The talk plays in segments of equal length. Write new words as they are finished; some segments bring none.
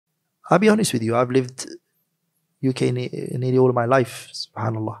I'll be honest with you, I've lived UK nearly all of my life,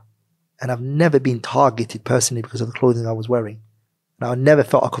 subhanAllah. And I've never been targeted personally because of the clothing I was wearing. And I never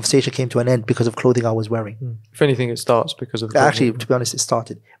felt a conversation came to an end because of clothing I was wearing. If anything, it starts because of the Actually, to be honest, it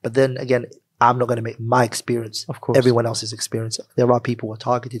started. But then again, I'm not going to make my experience of course everyone else's experience. There are people who are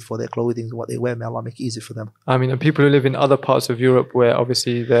targeted for their clothing and what they wear. May Allah make it easy for them. I mean, and people who live in other parts of Europe where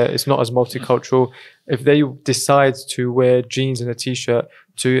obviously it's not as multicultural, if they decide to wear jeans and a t-shirt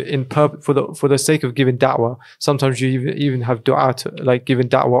for the sake of giving da'wah, sometimes you even have du'a like giving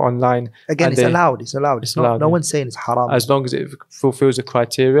da'wah online. Again, it's allowed. It's allowed. It's not. No one's saying it's haram. As long as it fulfills the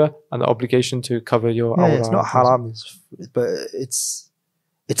criteria and the obligation to cover your awrah. It's not haram, but it's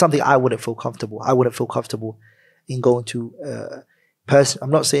something I wouldn't feel comfortable. I wouldn't feel comfortable in going to I'm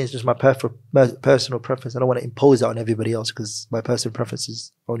not saying it's just my personal preference. I don't want to impose that on everybody else because my personal preference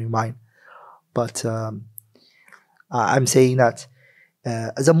is only mine. But I'm saying that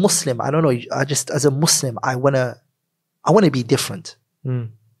as a Muslim, I don't know. As a Muslim, I wanna be different,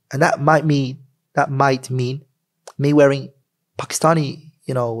 and that might mean me wearing Pakistani,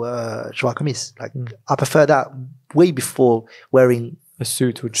 shalwar kameez. Like I prefer that way before wearing a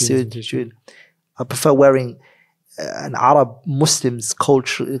suit or jeans. I prefer wearing an Arab Muslim's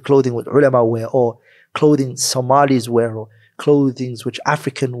clothing which ulama wear, or clothing Somalis wear, or clothing which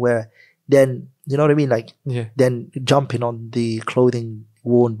African wear. Then you know what I mean, then jumping on the clothing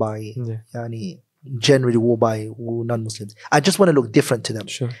worn by generally worn by non-Muslims. I just want to look different to them.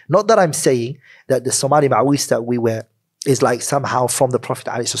 Sure. Not that I'm saying that the Somali ma'awis that we wear is like somehow from the Prophet.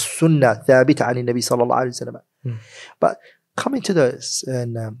 It's a sunnah thabita ani Nabi sallallahu alaihi wasallam. But coming to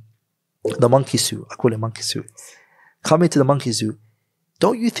the monkey suit, I call it monkey suit. Coming to the monkey suit,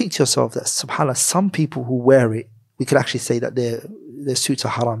 don't you think to yourself that subhanAllah, some people who wear it, we could actually say that their suits are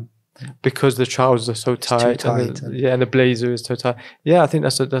haram? Because the trousers are so tight, and the blazer is so tight. Yeah, I think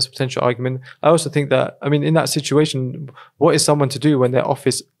that's a potential argument. I also think that, I mean, in that situation, what is someone to do when their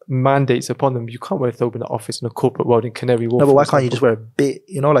office mandates upon them? You can't wear a thobe in the office in a corporate world in Canary Wharf. No, but why can't you just wear a bit,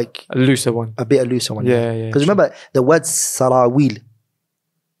 like a looser one? A bit looser one. Yeah. Because remember, the word sarawil,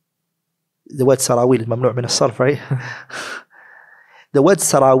 is mamnu' min as-sarf, right? The word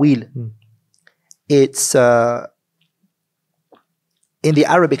sarawil, it's in the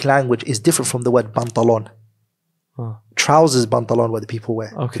Arabic language is different from the word pantalon. Trousers, pantalon, what the people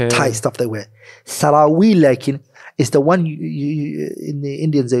wear. Okay. The tight stuff they wear. Sarawil, is the one you in the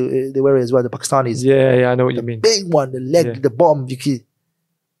Indians, they wear it as well, the Pakistanis. Yeah, I know what you mean. Big one, the leg, the bottom,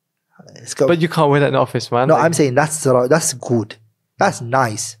 but you can't wear that in the office, man. No, I'm saying that's good. That's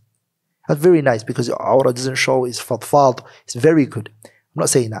nice. That's very nice because your aura doesn't show, it's fadfad. It's very good. I'm not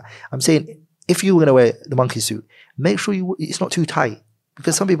saying that. I'm saying if you were going to wear the monkey suit, make sure it's not too tight.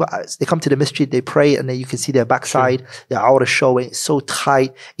 Because some people, they come to the masjid, they pray, and then you can see their backside, their aura showing. It's so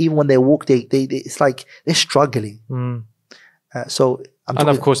tight. Even when they walk, it's like they're struggling. And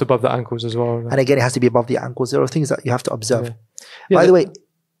of course above the ankles as well. And again, it has to be above the ankles. There are things that you have to observe. By the way,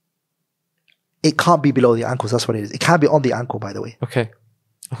 it can't be below the ankles. That's what it is. It can't be on the ankle, by the way. Okay.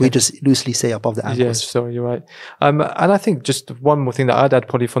 We just loosely say above the ankles. Yes, sorry, you're right. And I think just one more thing that I'd add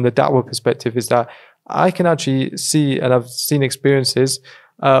probably from the da'wah perspective is that I can actually see, and I've seen experiences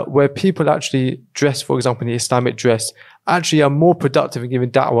where people actually dress, for example, in the Islamic dress, actually are more productive in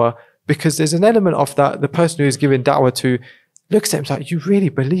giving da'wah, because there's an element of that, the person who is giving da'wah to looks at him like, you really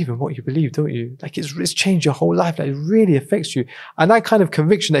believe in what you believe, don't you? Like it's changed your whole life. Like it really affects you. And that kind of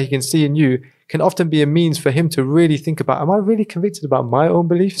conviction that he can see in you can often be a means for him to really think about, am I really convicted about my own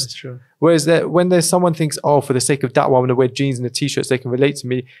beliefs? That's true. Whereas when there's someone thinks, oh, for the sake of da'wah, I'm going to wear jeans and a t-shirt so they can relate to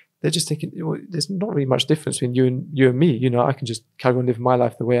me, they're just thinking, well, there's not really much difference between you and me. I can just carry on living my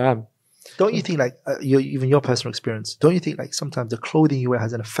life the way I am. Don't you think, like, even your personal experience, don't you think, like, sometimes the clothing you wear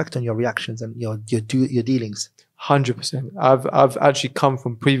has an effect on your reactions and your dealings? 100%. I've actually come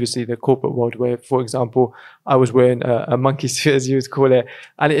from previously the corporate world where, for example, I was wearing a monkey suit, as you would call it,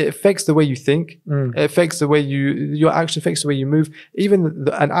 and it affects the way you think. It affects the way your action affects the way you move. Even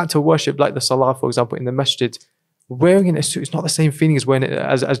an act of worship like the salah, for example, in the masjid, wearing it in a suit is not the same feeling as wearing it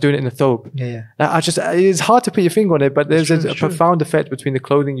as doing it in a thobe. Yeah. It's hard to put your finger on it, but there's a profound effect between the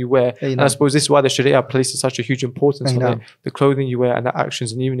clothing you wear. And I suppose this is why the Sharia places such a huge importance on it. The clothing you wear and the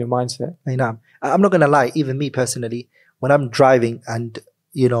actions and even your mindset. I'm not going to lie, even me personally, when I'm driving and,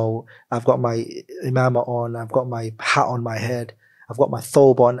 I've got my imama on, I've got my hat on my head, I've got my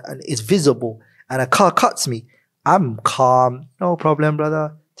thobe on, and it's visible, and a car cuts me, I'm calm, no problem,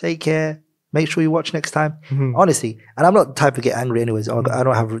 brother, take care. Make sure you watch next time. Honestly. And I'm not the type to get angry anyways. I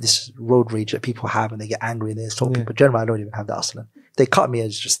don't have this road rage that people have and they get angry and they insult people. Generally, I don't even have that aslan. If they cut me,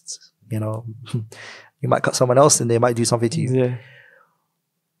 it's just, you might cut someone else and they might do something to you. Yeah.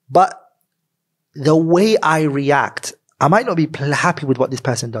 But the way I react, I might not be happy with what this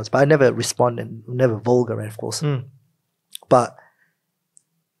person does, but I never respond and never vulgar, of course. But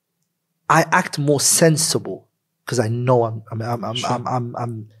I act more sensible because I know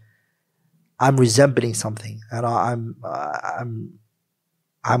I'm resembling something, and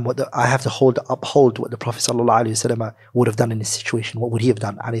I'm what I have to uphold what the Prophet ﷺ would have done in this situation. What would he have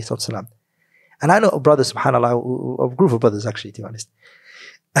done, alayhi salatu. And I know a brother, subhanAllah, a group of brothers actually, to be honest.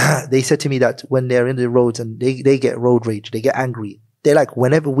 They said to me that when they're in the roads and they get road rage, they get angry. They're like,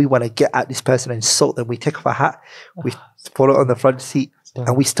 whenever we want to get at this person and insult them, we take off our hat, we put it on the front seat,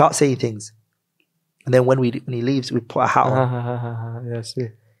 and we start saying things. And then when he leaves, we put a hat on. Yes.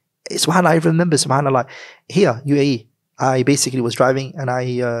 SubhanAllah, I remember, SubhanAllah, here, UAE, I basically was driving and I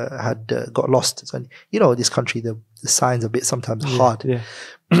had got lost. So, you know, this country, the signs are a bit sometimes hard. Yeah.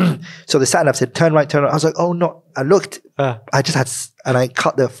 So the sat nav said, turn right, turn right. I was like, oh no. I looked, I just had, and I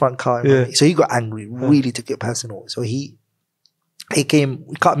cut the front car. So he got angry, really took it personal. So he came,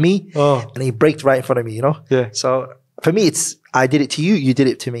 cut me, and he braked right in front of me, you know? So for me, it's, I did it to you, you did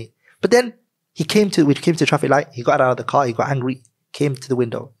it to me. But then we came to the traffic light, he got out of the car, he got angry, came to the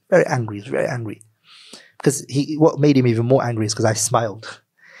window, very angry, he was very angry. Because what made him even more angry is because I smiled.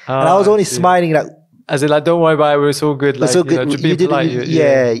 And I was only smiling like, as in like, don't worry about it, we're so good. Like, so good. You know, to be polite.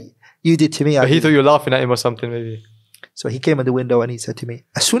 You did to me. But he thought you were laughing at him or something, maybe. So he came in the window and he said to me,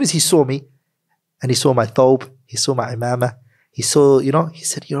 as soon as he saw me, and he saw my thobe, he saw my imamah, he saw, you know, he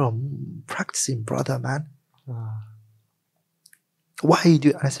said, you're a practicing brother, man. Why are you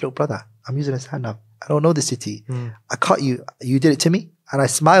doing? And I said, oh, brother, I'm using a stand up. I don't know the city. I caught you. You did it to me. And I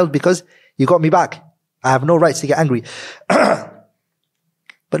smiled because you got me back. I have no rights to get angry.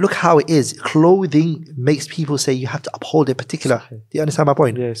 But look how it is. Clothing makes people say you have to uphold a particular. Do you understand my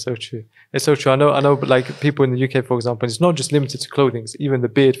point? Yeah, it's so true. It's so true. I know, but like people in the UK, for example, it's not just limited to clothing. It's even the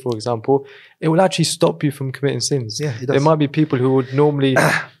beard, for example, it will actually stop you from committing sins. Yeah, it does. There might be people who would normally,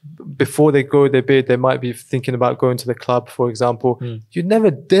 before they grow their beard, they might be thinking about going to the club, for example. You'd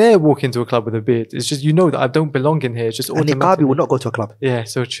never dare walk into a club with a beard. It's just, you know that I don't belong in here. It's just automatically. And niqabi will not go to a club. Yeah,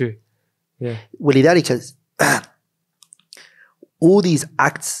 so true. Yeah. ولذلك, all these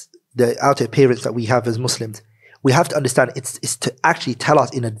acts, the outer appearance that we have as Muslims, we have to understand it's to actually tell us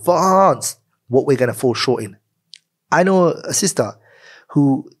in advance what we're going to fall short in. I know a sister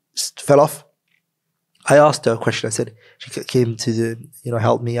who fell off. I asked her a question. I said, she came to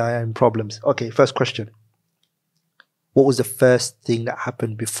help me. I am in problems. Okay, first question. What was the first thing that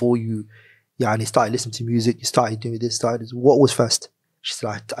happened before you started listening to music, you started doing this, what was first? She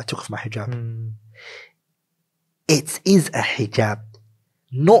said, I took off my hijab. It is a hijab.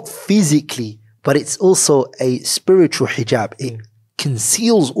 Not physically, but it's also a spiritual hijab. It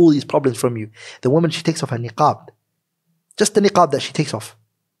conceals all these problems from you. The woman, she takes off her niqab. Just the niqab that she takes off.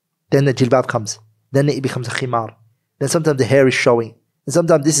 Then the jilbab comes. Then it becomes a khimar. Then sometimes the hair is showing. And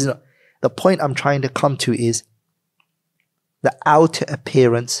sometimes this is not. The point I'm trying to come to is the outer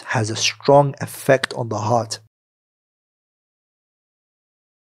appearance has a strong effect on the heart.